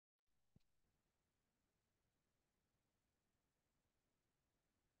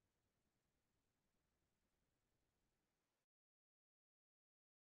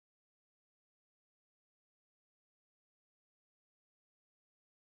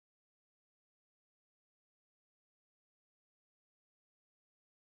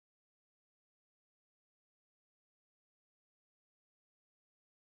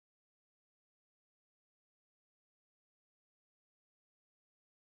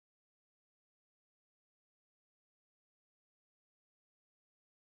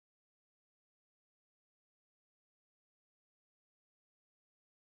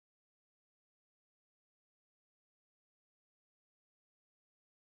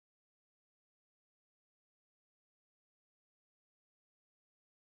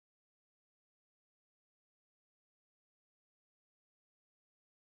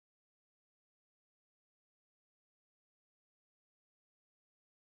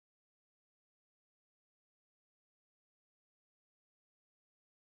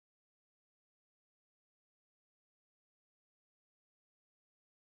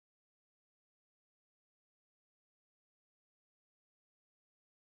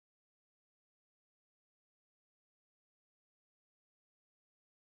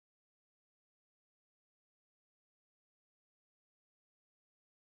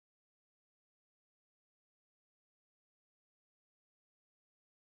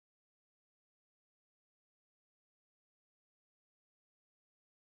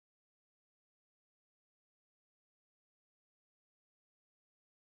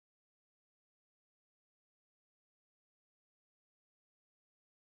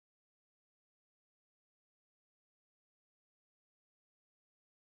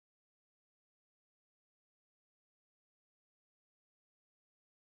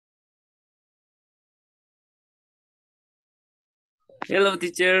Hello,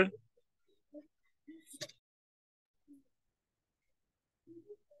 teacher.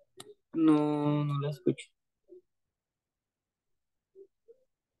 No, no la escucho.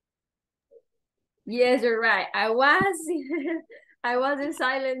 Yes, you're right. I was in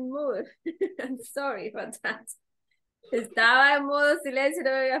silent mood. I'm sorry for that. Estaba en modo silencio,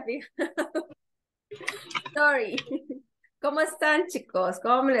 no me había fijado. Sorry. ¿Cómo están, chicos?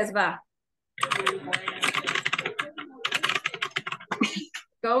 ¿Cómo les va?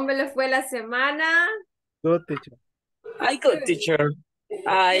 ¿Cómo me les fue la semana? Good teacher. I got teacher.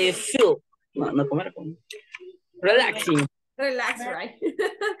 I feel. No, no comer. Relaxing. Relax, right?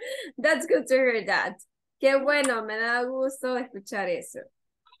 That's good to hear that. Qué bueno, me da gusto escuchar eso.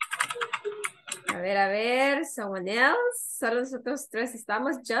 A ver, someone else. Solo nosotros tres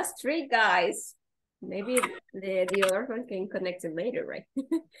estamos, just three guys. Maybe the other one can connect it later, right?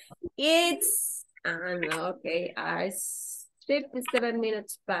 It's, no, okay, 57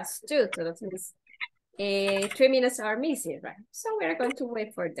 minutes past 2, so that means 3 minutes are missing, right? So we are going to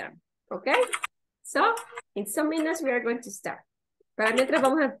wait for them, okay? So, in some minutes we are going to start. Para mientras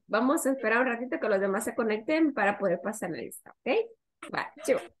vamos a esperar un ratito que los demás se conecten para poder pasar la lista, ¿ok? Vale,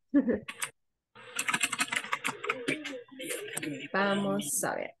 chivo. Vamos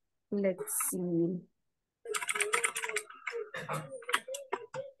a ver. Let's see.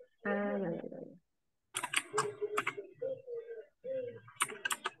 No.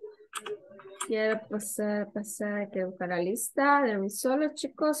 Quiero quiero buscar la lista de mis solo,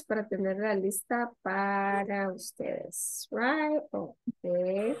 chicos, para tener la lista para ustedes. Right?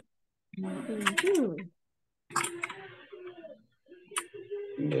 Okay.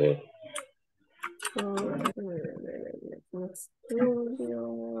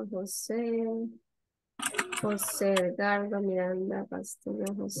 Estudio, José Edgardo Miranda Castillo,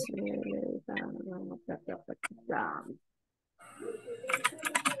 José Edgardo,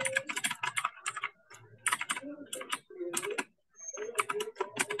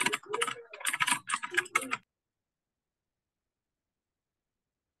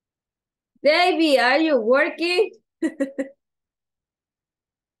 Davey, are you working?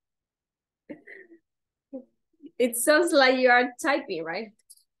 It sounds like you are typing, right?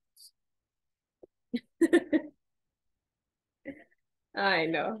 Ay,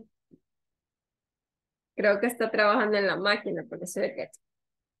 no. Creo que está trabajando en la máquina porque se ve que...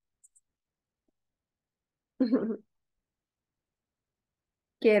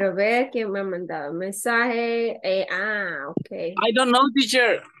 Quiero ver quién me ha mandado un mensaje. Ok. I don't know,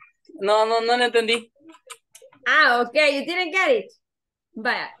 teacher. No, no, no lo entendí. Ok, you didn't get it.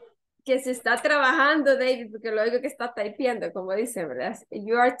 Vaya, que se está trabajando, David, porque lo digo que está typeando, como dice, ¿verdad?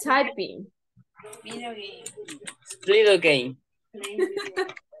 You are typing. Video game. Video game.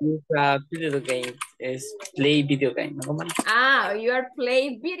 It's a video game. Es play video game. ¿No? ¿Cómo? You are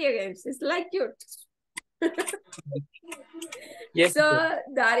playing video games. It's like you. Yes, So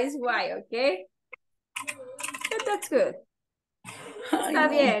that is why, okay? But that's good. Está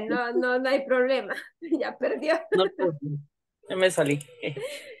bien, no hay problema. Ya perdió. No, ya me salí.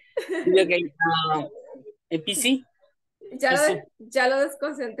 Video game. ¿En PC? Ya lo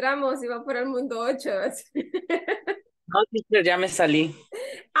desconcentramos y va por el mundo 8. No, teacher, ya me salí.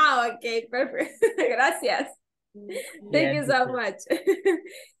 Ok, perfecto. Gracias. Thank Yes, you so much.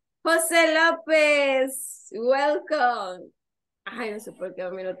 José López, welcome. Ay, no sé por qué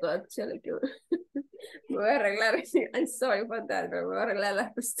me todo chale. Me voy a arreglar. I'm sorry for that, pero me voy a arreglar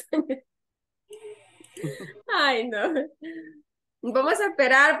las pestañas. Ay, no. Vamos a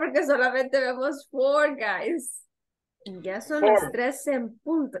esperar porque solamente vemos 4 guys. Ya son las 3 en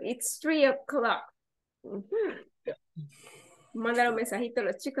punto. It's 3 o'clock. Mándale un mensajito a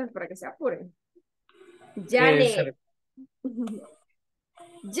los chicos para que se apuren. Janet.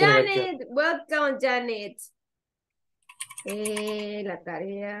 Janet, welcome, Janet. La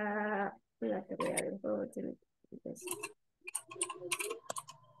tarea del juego tiene que...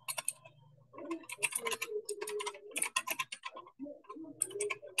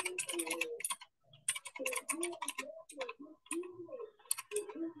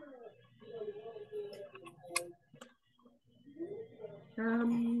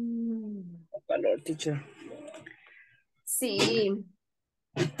 Calor, teacher. Sí,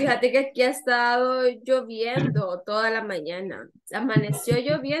 fíjate que aquí ha estado lloviendo toda la mañana. Amaneció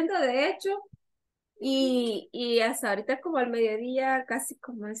lloviendo, de hecho, y hasta ahorita como al mediodía, casi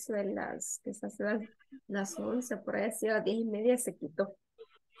como eso de quizás las 11, por ahí así, a las 10:30 se quitó.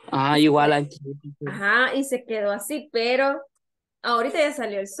 Igual aquí. Ajá, y se quedó así, pero ahorita ya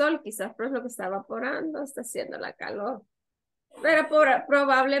salió el sol, quizás por lo que está evaporando, está haciendo la calor. Pero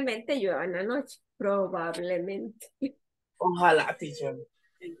probablemente llueva en la noche, probablemente. Ojalá, teacher.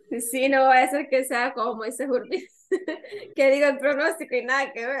 Sí, no va a ser que sea como ese que diga el pronóstico y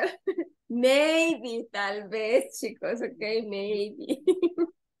nada que ver. Maybe, tal vez, chicos, ok, maybe.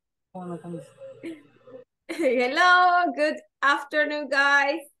 Hello, good afternoon,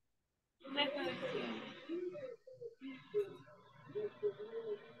 guys.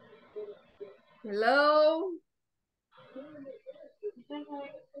 Hello.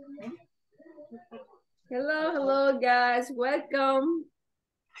 Hello, guys. Welcome.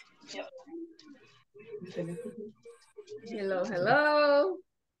 Hello.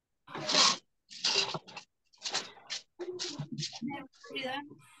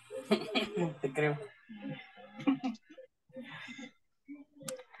 Te creo.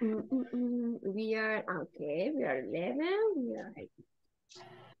 We are 11.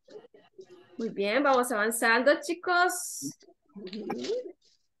 Muy bien, vamos avanzando, chicos.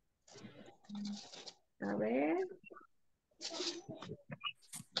 A ver.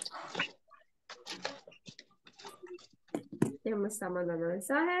 Ya me está mandando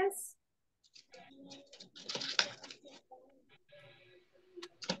mensajes.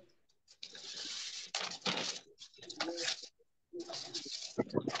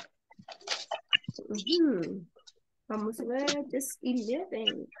 Vamos a ver, just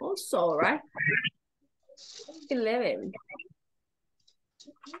 11 also, right? 11.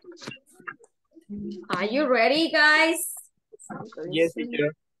 Are you ready, guys? Yes,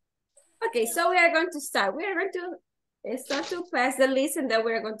 teacher. Okay, so we are going to start. We are going to start to pass the list and then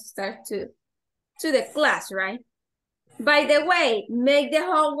we are going to start to the class, right? By the way, make the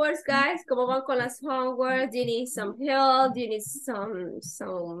homeworks, guys. ¿Cómo van con las homeworks? Do you need some help? Do you need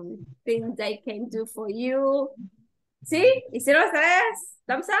some things I can do for you? ¿Sí? ¿Hicieron las tareas?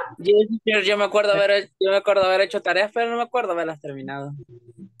 Thumbs up? Yes, teacher. Yo me acuerdo haber hecho tareas, pero no me acuerdo haberlas terminado.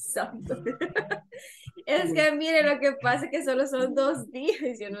 Es que mire, lo que pasa es que solo son 2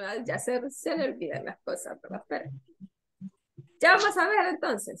 días y uno ya se le olvidan las cosas, pero espera. Ya vamos a ver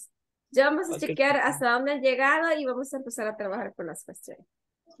entonces. Ya vamos a chequear hasta dónde han llegado y vamos a empezar a trabajar con las cuestiones.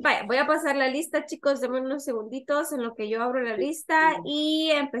 Vaya, voy a pasar la lista, chicos. Denme unos segunditos en lo que yo abro la lista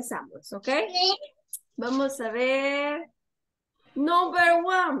y empezamos, ¿ok? Vamos a ver. Number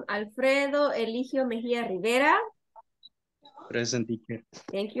 1, Alfredo Eligio Mejía Rivera. Present, teacher.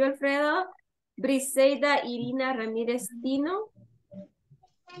 Thank you, Alfredo. Briseida Irina Ramírez Tino.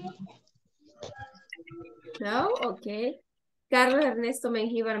 No, ok. Carlos Ernesto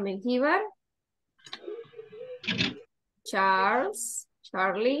Mengíbar.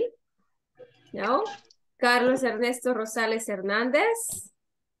 Charlie. No. Carlos Ernesto Rosales Hernández.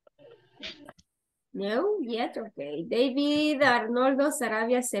 No, yet, okay. David Arnoldo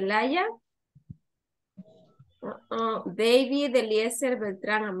Sarabia Celaya. David Eliezer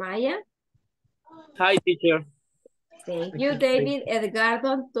Beltrán Amaya. Hi, teacher. Thank you, David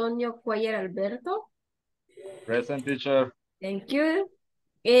Edgardo Antonio Cuellar Alberto. Present, teacher. Thank you.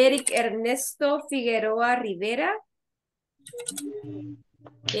 Eric Ernesto Figueroa Rivera.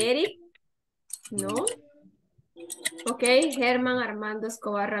 Eric. No. Ok, Germán Armando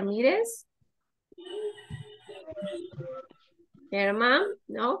Escobar Ramírez. Germán,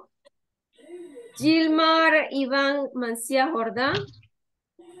 no. Gilmar Iván Mancía Jordán.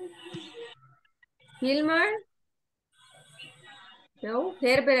 Gilmar. No.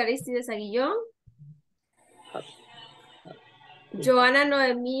 Herbert Aristides Aguillón. Joana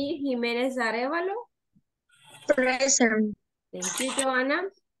Noemí Jiménez Arevalo. Present. Thank you, Joana.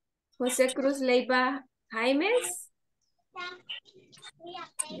 José Cruz Leiva Jaimes.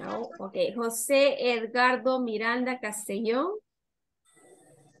 No, ok. José Edgardo Miranda Castellón.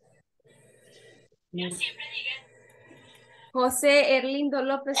 José Erlindo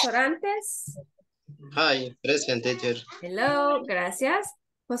López Orantes. Hi, present, teacher. Hello, gracias.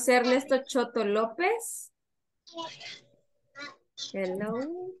 José Ernesto Choto López. Hello,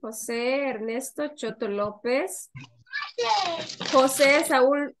 José Ernesto Choto López. José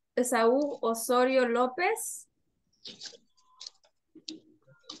Saúl Osorio López.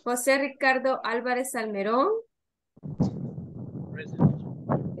 José Ricardo Álvarez Almerón.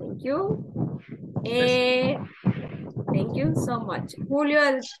 Thank you. Thank you so much. Julio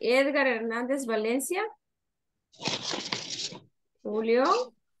Edgar Hernández Valencia.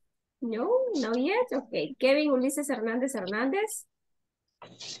 Julio. No, no yet. Okay. Kevin Ulises Hernández.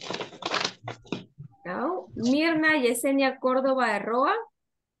 No. Mirna Yesenia Córdoba Erroa.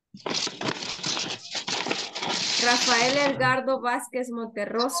 Rafael Edgardo Vázquez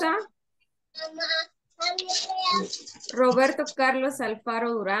Monterrosa. Roberto Carlos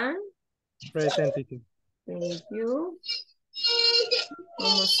Alfaro Durán. Present, teacher. Thank you.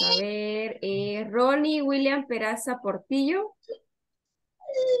 Vamos a ver. Ronnie William Peraza Portillo.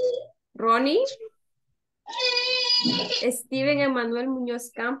 Ronnie. Steven Emanuel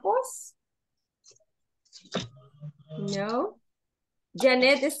Muñoz Campos. No.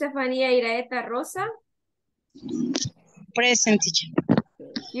 Janet Estefanía Iraeta Rosa. Present, teacher.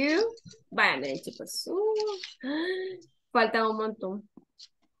 Thank you. Vale, chicos. Falta un montón.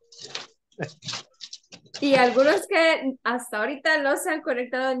 Y algunos que hasta ahorita no se han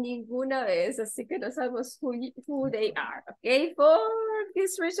conectado ninguna vez, así que no sabemos who they are, okay? For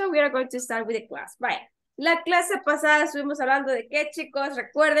this reason, we are going to start with the class. Vaya, la clase pasada estuvimos hablando de qué, chicos,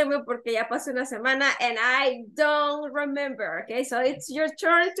 recuérdenme porque ya pasó una semana and I don't remember, okay? So it's your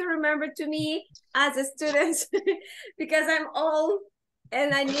turn to remember to me as a student because I'm old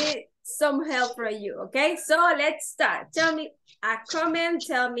and I need some help from you, okay? So let's start. Tell me a comment,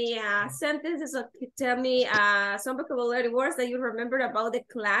 tell me sentences, or tell me some vocabulary words that you remember about the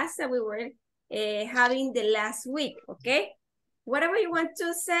class that we were having the last week, okay? Whatever you want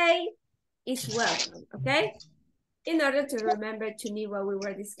to say is welcome, okay? In order to remember to me what we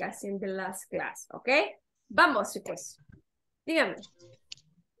were discussing the last class, okay? Vamos, chicos. Dígame.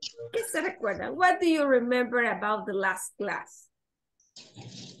 ¿Qué se recuerdan? What do you remember about the last class?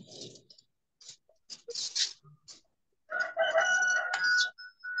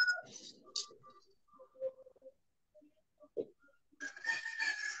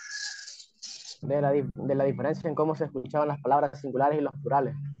 De la diferencia en cómo se escuchaban las palabras singulares y los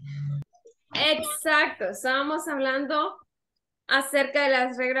plurales. Exacto, estábamos hablando acerca de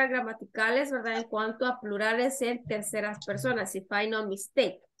las reglas gramaticales, ¿verdad? En cuanto a plurales en terceras personas, if I no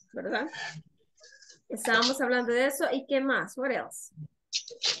mistake, ¿verdad? Estábamos hablando de eso, ¿y qué más? What else?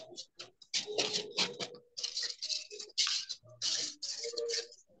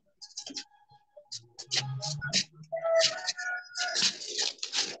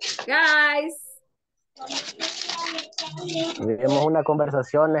 Guys. Tuvimos una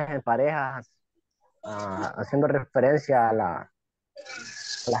conversación en parejas haciendo referencia a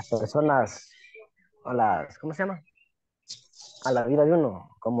las personas, ¿cómo se llama? A la vida de uno,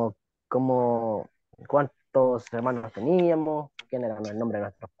 como cuántos hermanos teníamos, quién era el nombre de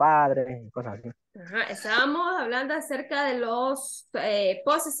nuestros padres, y cosas así. Ajá, estábamos hablando acerca de los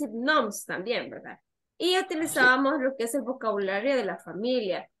possessive nouns también, ¿verdad? Y utilizábamos lo que es el vocabulario de la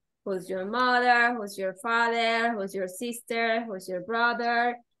familia. Who's your mother, who's your father, who's your sister, who's your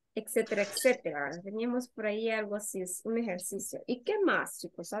brother, etcétera, etcétera. Teníamos por ahí algo así, es un ejercicio. ¿Y qué más,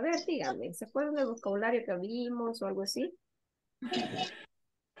 chicos? A ver, díganme, ¿se acuerdan del vocabulario que vimos o algo así?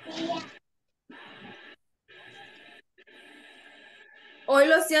 Hoy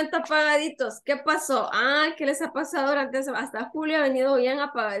lo siento apagaditos. ¿Qué pasó? ¿Qué les ha pasado durante esa? Hasta Julio ha venido bien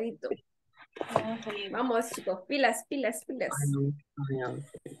apagadito. Vamos, chicos, pilas, pilas, pilas.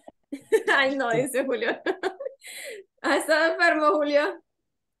 Ay, no, dice Julio. ¿Has estado enfermo, Julio?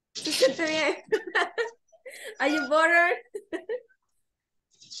 ¿Se siente bien? Are you bothered?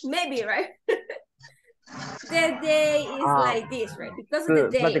 Maybe, right? The day is like this, right? Because of the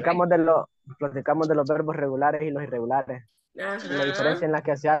day, platicamos de los verbos regulares y los irregulares. Ajá. La diferencia en la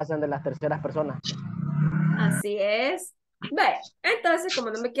que se hacen de las terceras personas. Así es. Ve, entonces, como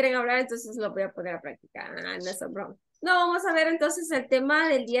no me quieren hablar, entonces lo voy a poner a practicar. No es broma. No, vamos a ver entonces el tema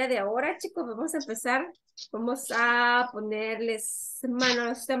del día de ahora, chicos. Vamos a empezar. Vamos a ponerles mano a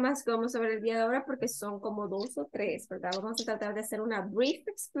los temas que vamos a ver el día de ahora porque son como 2 o 3, ¿verdad? Vamos a tratar de hacer una brief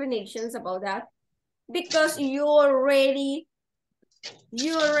explanations about that because you already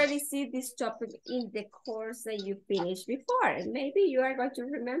see this topic in the course that you finished before, and maybe you are going to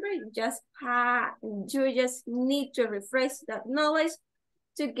remember. You just need to refresh that knowledge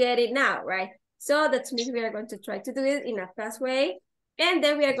to get it now, right? So that means we are going to try to do it in a fast way, and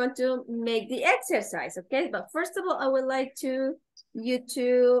then we are going to make the exercise, okay? But first of all, I would like you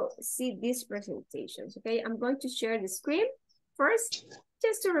to see these presentations, okay? I'm going to share the screen first,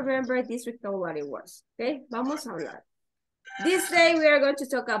 just to remember these vocabulary words, okay? Vamos a hablar. This day we are going to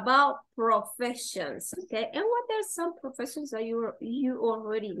talk about professions, okay? And what are some professions that you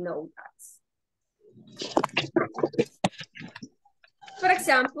already know, guys? For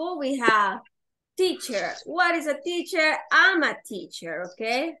example, we have teacher. What is a teacher? I'm a teacher,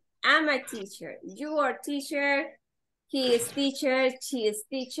 okay? I'm a teacher. You are teacher. He is teacher. She is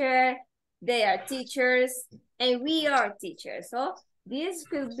teacher. They are teachers. And we are teachers. So this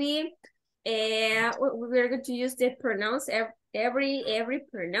could be we're going to use the pronouns, every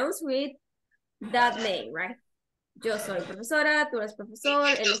pronouns with that name, right? Yo soy profesora, tú eres profesor,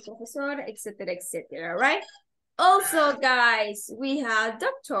 él es profesor, etcétera, etcétera, right? Also, guys, we have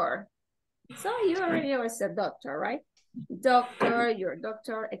doctor. So you already know it's a doctor, right? doctor, your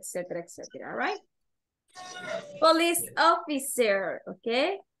doctor, etc., etc., right? Police officer,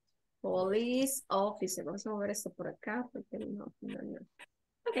 okay? Police officer. Vamos a mover esto por acá porque no.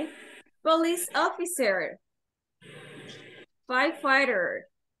 Okay. Police officer. Firefighter.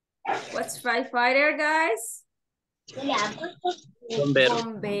 What's firefighter, guys? Bombero.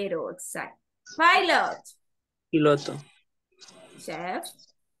 Bombero, exacto. Pilot. Piloto. Chef.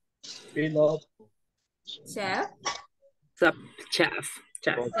 Pilot. Chef. Chef. Chef.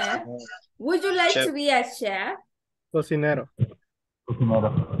 Chef. Would you like Chef. to be a chef? Cocinero.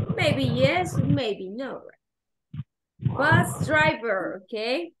 Maybe yes, maybe no. Bus driver,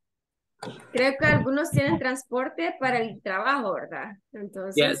 okay. Creo que algunos tienen transporte para el trabajo, ¿verdad?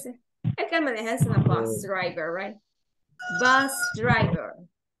 Entonces, el que maneja es una bus driver, right? Bus driver.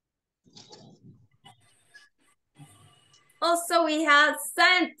 Also, we have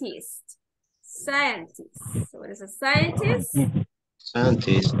scientist. Scientist. So what is a scientist?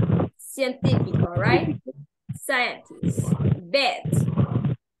 Scientist. Científico, right? Scientist. Vet.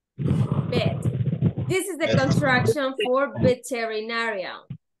 Vet. This is the contraction for veterinarian.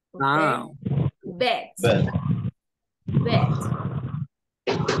 Okay? Ah. Vet. Vet. Vet.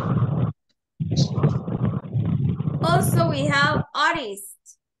 Also, we have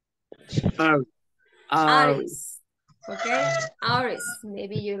artist. Artist. Okay, artist.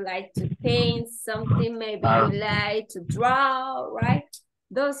 Maybe you like to paint something. Maybe you like to draw, right?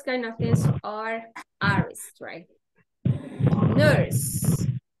 Those kind of things are artists, right? Nurse.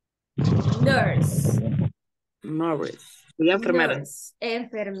 Nurse. Nurse. Y enfermera. Nurse.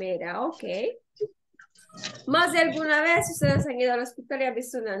 Enfermera, ok. Más de alguna vez ustedes han ido al hospital y han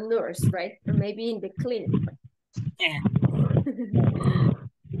visto una nurse, right? Or maybe in the clinic.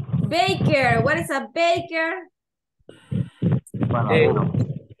 Baker. What is a baker?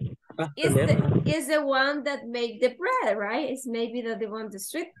 Is the one that make the bread, right? It's maybe the one the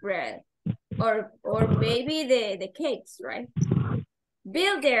street bread, or maybe the cakes, right?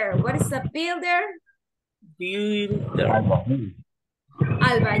 Builder. What is a builder? Builder.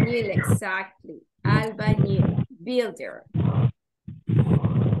 Albañil, exactly. Albañil, builder.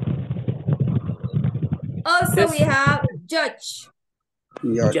 Also, we have judge.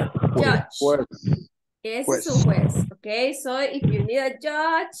 Judge. Ese es un juez, okay? So if you need a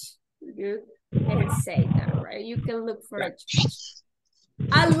judge, you can say that, right? You can look for a judge.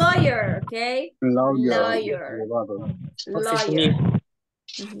 A lawyer, okay? Lawyer. Lawyer.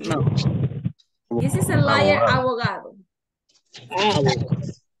 No. This is a lawyer, abogado.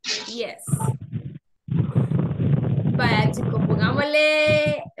 Yes. Vaya, chicos,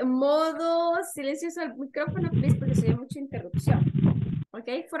 pongámosle modo silencioso al micrófono, please, porque se ve mucha interrupción.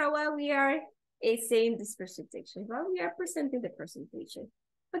 Okay, for a while we are saying this presentation. Well, we are presenting the presentation.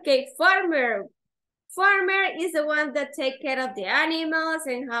 Okay, farmer. Farmer is the one that take care of the animals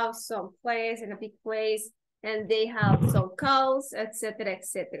and have some place in a big place, and they have some cows, etc.,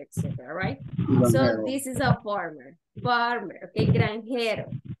 etc., etc., right? So this is a farmer. Farmer, okay, granjero.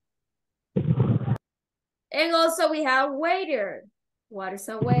 And also we have waiter. What is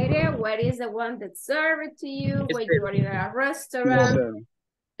a waiter? What is the one that serves it to you when you are in a restaurant?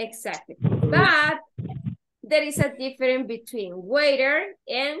 Exactly. But there is a difference between waiter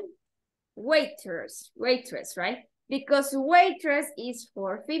and waitress, right? Because waitress is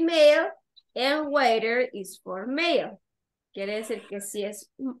for female and waiter is for male. Quiere decir que si es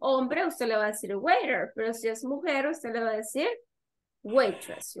hombre, usted le va a decir waiter, pero si es mujer, usted le va a decir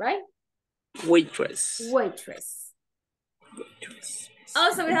waitress, right? Waitress. Waitress.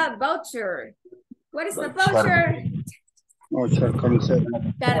 Also, we have voucher. What is the voucher?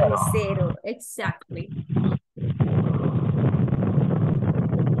 Carnicero, exactly.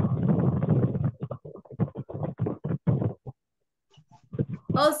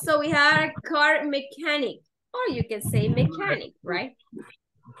 Also, we have car mechanic, or you can say mechanic, right?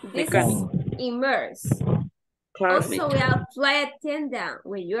 This is immerse. Also, we have flight attendant.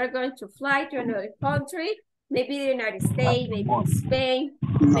 When you are going to fly to another country, maybe the United States, maybe Spain,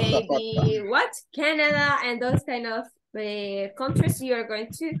 maybe what? Canada, and those kind of countries, you are going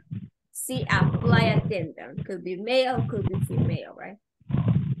to see a flight attendant. Could be male, could be female, right?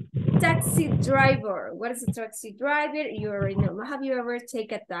 Taxi driver. What is a taxi driver? You already know. Have you ever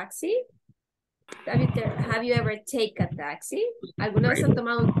taken a taxi? Have you ever taken a taxi? ¿Alguna vez han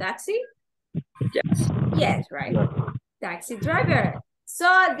tomado un taxi? Yes. Yes, right. Taxi driver.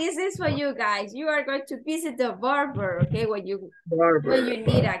 So this is for you guys. You are going to visit the barber, okay? When you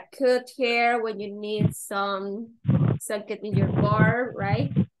need a cut hair, when you need some cut in your barb,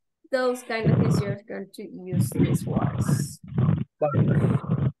 right? Those kind of things you're going to use these words.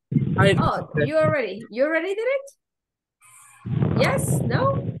 Oh, you already did it? Yes?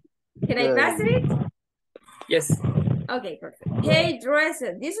 No? Can I pass it? Yes. Okay, perfect.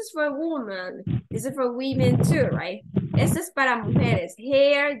 Hairdresser. This is for women. This is for women too, right? Esto es para mujeres.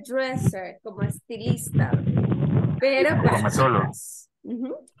 Hairdresser, como estilista. Pero para chicas.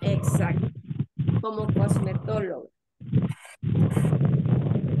 Exacto. Como cosmetólogo.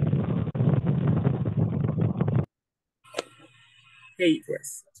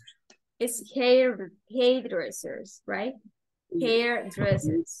 Hairdresser. It's hairdressers, right?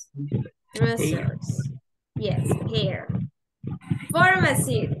 Hairdressers. Dressers. Yes, hair.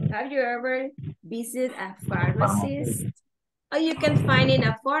 Pharmacy. Have you ever visited a pharmacist? Oh, you can find in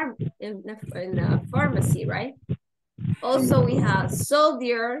a pharmacy, right? Also, we have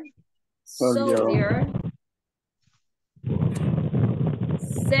soldier, sailor.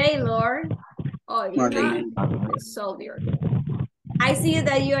 Oh, you have soldier. I see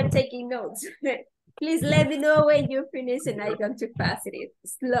that you are taking notes. Please let me know when you finish and I'm going to pass it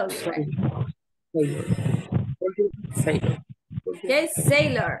slowly, right? Sailor. Okay,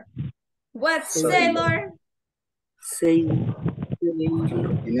 sailor. What sailor? Sailor.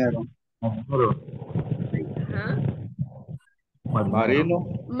 Huh?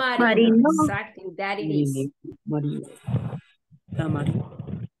 Marino. Marino. Exactly, that it is. Marino.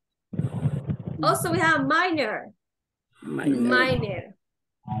 Marino. Also, we have minor. Minor.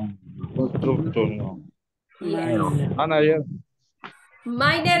 Constructor, no. Yes. Manager.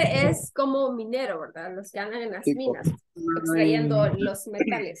 Miner es como minero, ¿verdad? Los que andan en las minas, extrayendo los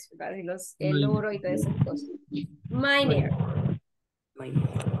metales, ¿verdad? Y el oro y todas esas cosas. Miner.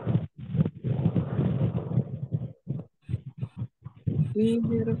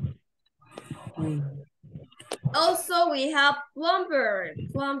 Also, we have plumber.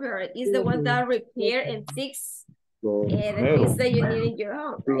 Plumber is the one that repair and fix the things that you need in your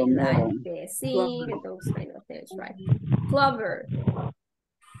home, right? Like the sink and those kind of things, right? Plumber.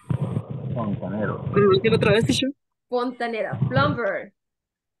 ¿Qué otra vez, teacher? Fontanero. Plumber.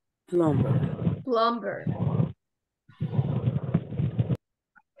 Plumber. Plumber.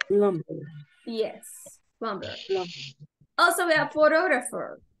 Plumber. Yes, plumber. Also, we have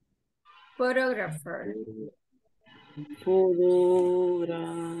photographer. Photographer. Fotógrafo.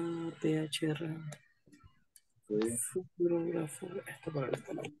 Esta para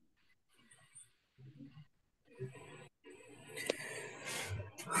esta no.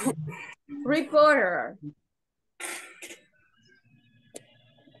 Reporter.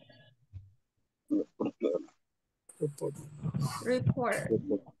 Reporter.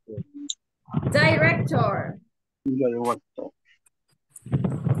 Director.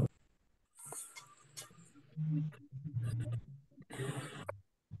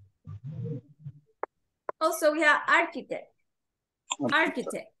 Also, we have architect.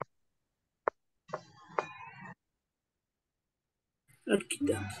 Architect.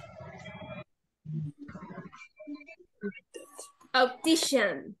 Architect.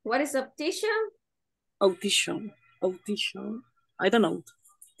 Optician. What is optician? Optician. Optician. I don't know.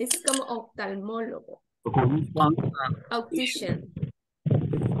 This is como oftalmólogo. Optician.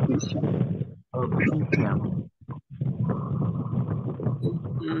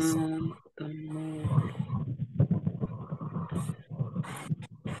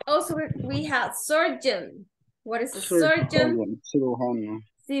 Also, we have surgeon. What is a surgeon? Cirujano.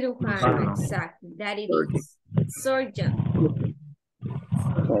 Cirujano, exactly. That it is. Surgeon.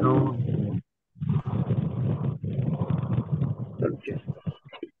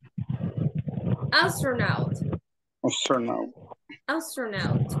 Astronaut. Astronaut.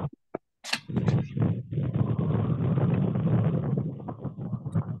 Astronaut.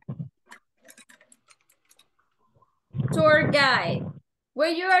 Tour guide.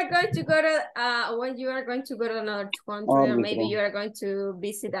 When you are going to go to another country, or maybe you are going to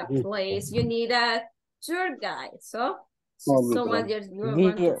visit a place, you need a tour guide. So someone you're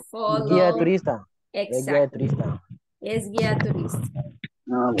going to follow. Guía turista. Exacto. Guía turista. Es guía turista.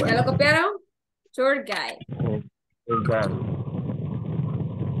 Bueno. ¿Ya lo copiaron? Tour guide. Tour guide.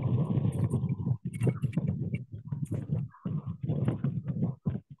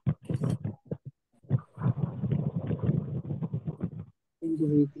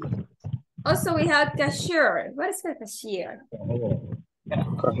 Also, we have cashier. What is a cashier?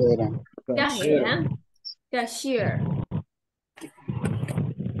 Cajera. Cajera. Cashier.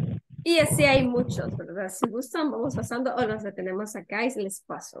 Y así hay muchos, ¿verdad? Si gustan, vamos pasando o los detenemos acá y se les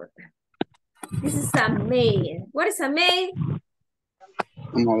paso, ¿verdad? This is a maid. What is a maid?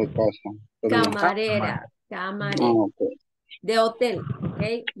 Ama de casa. Camarera. Camarera. Okay. De hotel,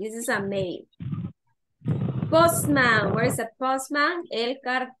 okay? This is a maid. Postman. Where is a postman? El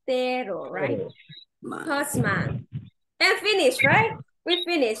cartero, right? Postman. And finish, right? We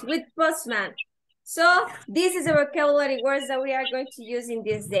finish with postman. So this is the vocabulary words that we are going to use in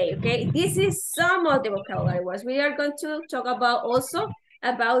this day, okay? This is some of the vocabulary words. We are going to talk about also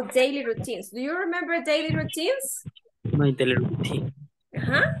about daily routines. Do you remember daily routines? My daily routine.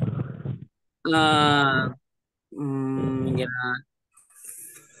 Uh-huh. Ya.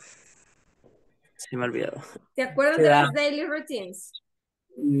 Se me ha olvidado. ¿Te acuerdas de las daily routines?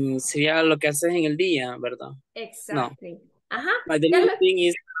 Sería lo que haces en el día, ¿verdad? Exactly. No. Ajá. My daily routine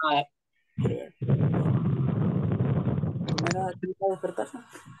is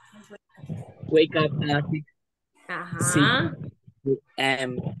wake up at 6 Ajá.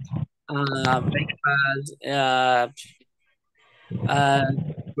 a.m. Breakfast,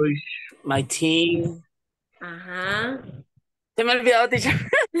 brush my teeth. Ajá. Se me ha olvidado, teacher.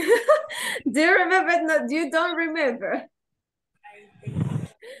 Do you remember? No, you don't remember.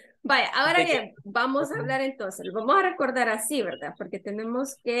 Vaya, ahora bien, vamos a hablar entonces, vamos a recordar así, ¿verdad? Porque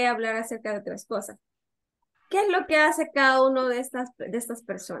tenemos que hablar acerca de otras cosas. ¿Qué es lo que hace cada uno de estas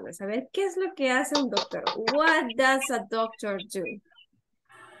personas? A ver, ¿qué es lo que hace un doctor? What does a doctor do?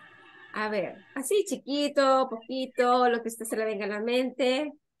 A ver, así chiquito, poquito, lo que usted se le venga a la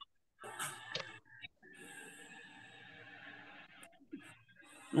mente.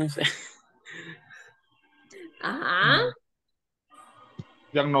 No sé. Ajá.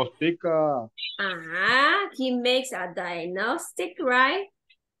 Diagnostica. Ajá. He makes a diagnostic, right?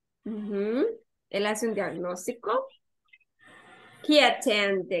 Él hace un diagnóstico. He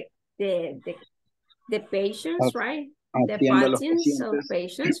attends the patients, right? The patients, so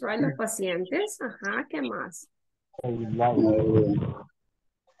patients, right? Los pacientes. Ajá, ¿qué más? El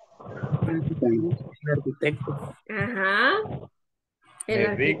arquitecto. Ajá.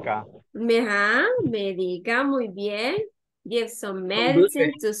 Medica. Ajá, medica, muy bien. Give some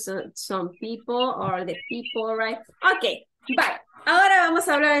medicine to some people or the people, right? Okay, bye. Ahora vamos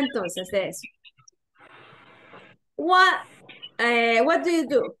a hablar entonces de eso. What do you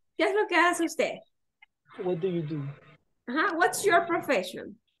do? ¿Qué es lo que hace usted? What do you do? Ajá, what's your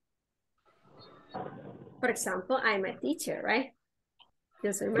profession? For example, I'm a teacher, right?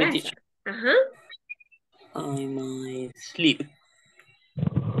 Yo soy maestra. Ajá. I'm a sleep.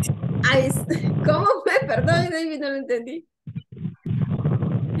 ¿Cómo fue? Perdón, David, no lo entendí.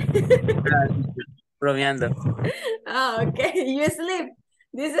 Bromeando. Ah, okay. You sleep.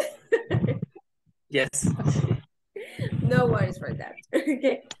 Yes. No worries for that.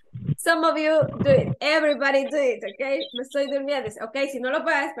 Okay. Some of you do it. Everybody do it, okay? Me estoy durmiendo. Okay, si no lo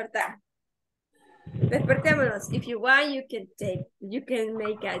puedes despertar. Despertémonos. If you want, you can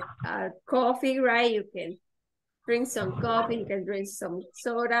make a coffee, right? You can drink some coffee, you can drink some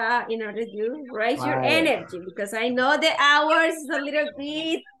soda in order to raise your energy, because I know the hours is a little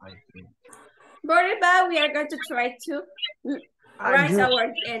bit boring, but we are going to try to raise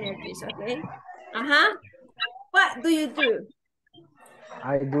our energies, okay? What do you do?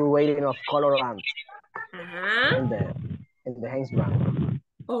 I do waiting of colorant Uh-huh. in the hands brand.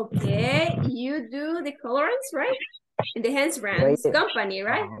 Okay, you do the colorants, right? In the hands brands company,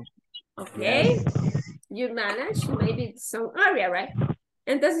 right? Okay. Yes. You manage maybe some area, right?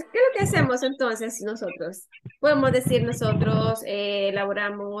 Entonces, ¿qué es lo que hacemos entonces nosotros? Podemos decir nosotros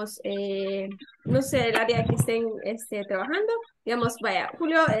elaboramos, no sé, el área que estén trabajando. Digamos, vaya,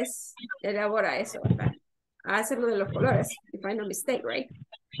 Julio elabora eso, ¿verdad? Hace lo de los colores, if I'm not mistaken, right?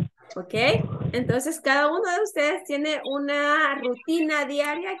 ¿Ok? Entonces, cada uno de ustedes tiene una rutina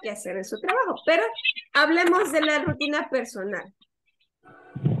diaria que hacer en su trabajo, pero hablemos de la rutina personal.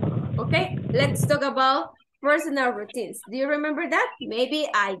 ¿Ok? Let's talk about personal routines. Do you remember that? Maybe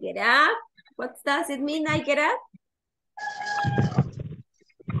I get up. What does it mean, I get up?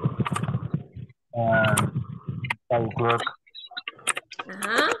 I work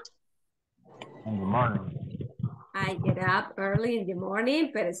Ajá. in the morning. I get up early in the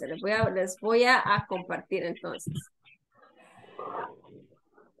morning, pero les voy a compartir entonces.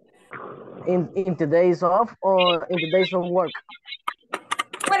 In the days off or in the days of work?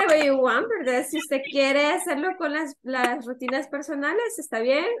 Whatever you want, ¿verdad? Si usted quiere hacerlo con las rutinas personales, está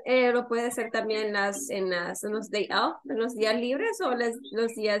bien. Lo puede hacer también en los day off, en los días libres o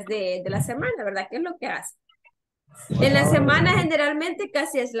los días de la semana, ¿verdad? ¿Qué es lo que hace? En la semana generalmente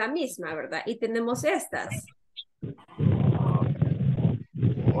casi es la misma, ¿verdad? Y tenemos estas.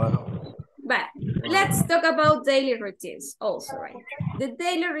 Wow. But let's talk about daily routines also, right? The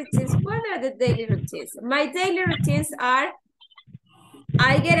daily routines, what are the daily routines? My daily routines are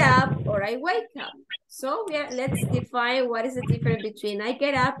I get up or I wake up. So let's define what is the difference between I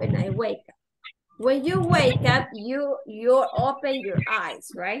get up and I wake up. When you wake up, you open your eyes,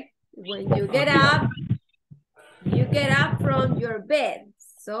 right? When you get up, you get up from your bed.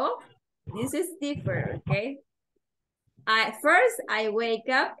 So this is different, okay? First I wake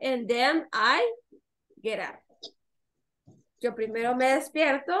up and then I get up. Yo primero me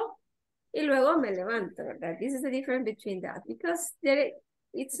despierto y luego me levanto, ¿verdad? This is the difference between that because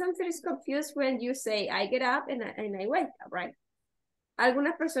it's sometimes confused when you say I get up and I wake up, right?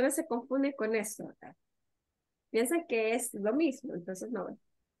 Algunas personas se confunden con eso, ¿verdad? Piensan que es lo mismo, entonces no.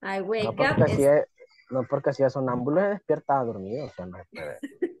 I wake No up. no porque si es sonámbulo se despierta dormido, o sea, no se puede.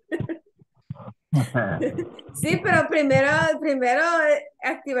 Sí, pero primero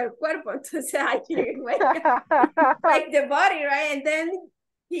activa el cuerpo, entonces hay que wake the body, right? And then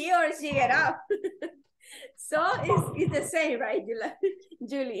he or she get up. So it's the same, right,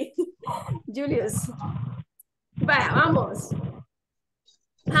 Julius? Vaya, vamos.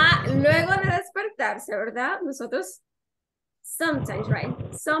 Luego de despertarse, ¿verdad? Nosotros, sometimes, right?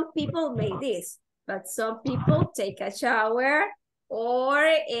 Some people make this, but some people take a shower or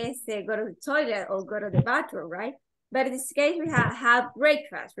go to the toilet or go to the bathroom, right? But in this case, we have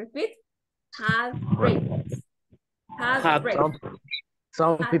breakfast. Repeat. Have breakfast. Have breakfast.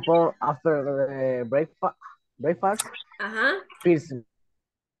 Some people after the breakfast feels.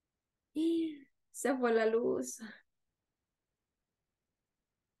 Se fue la luz.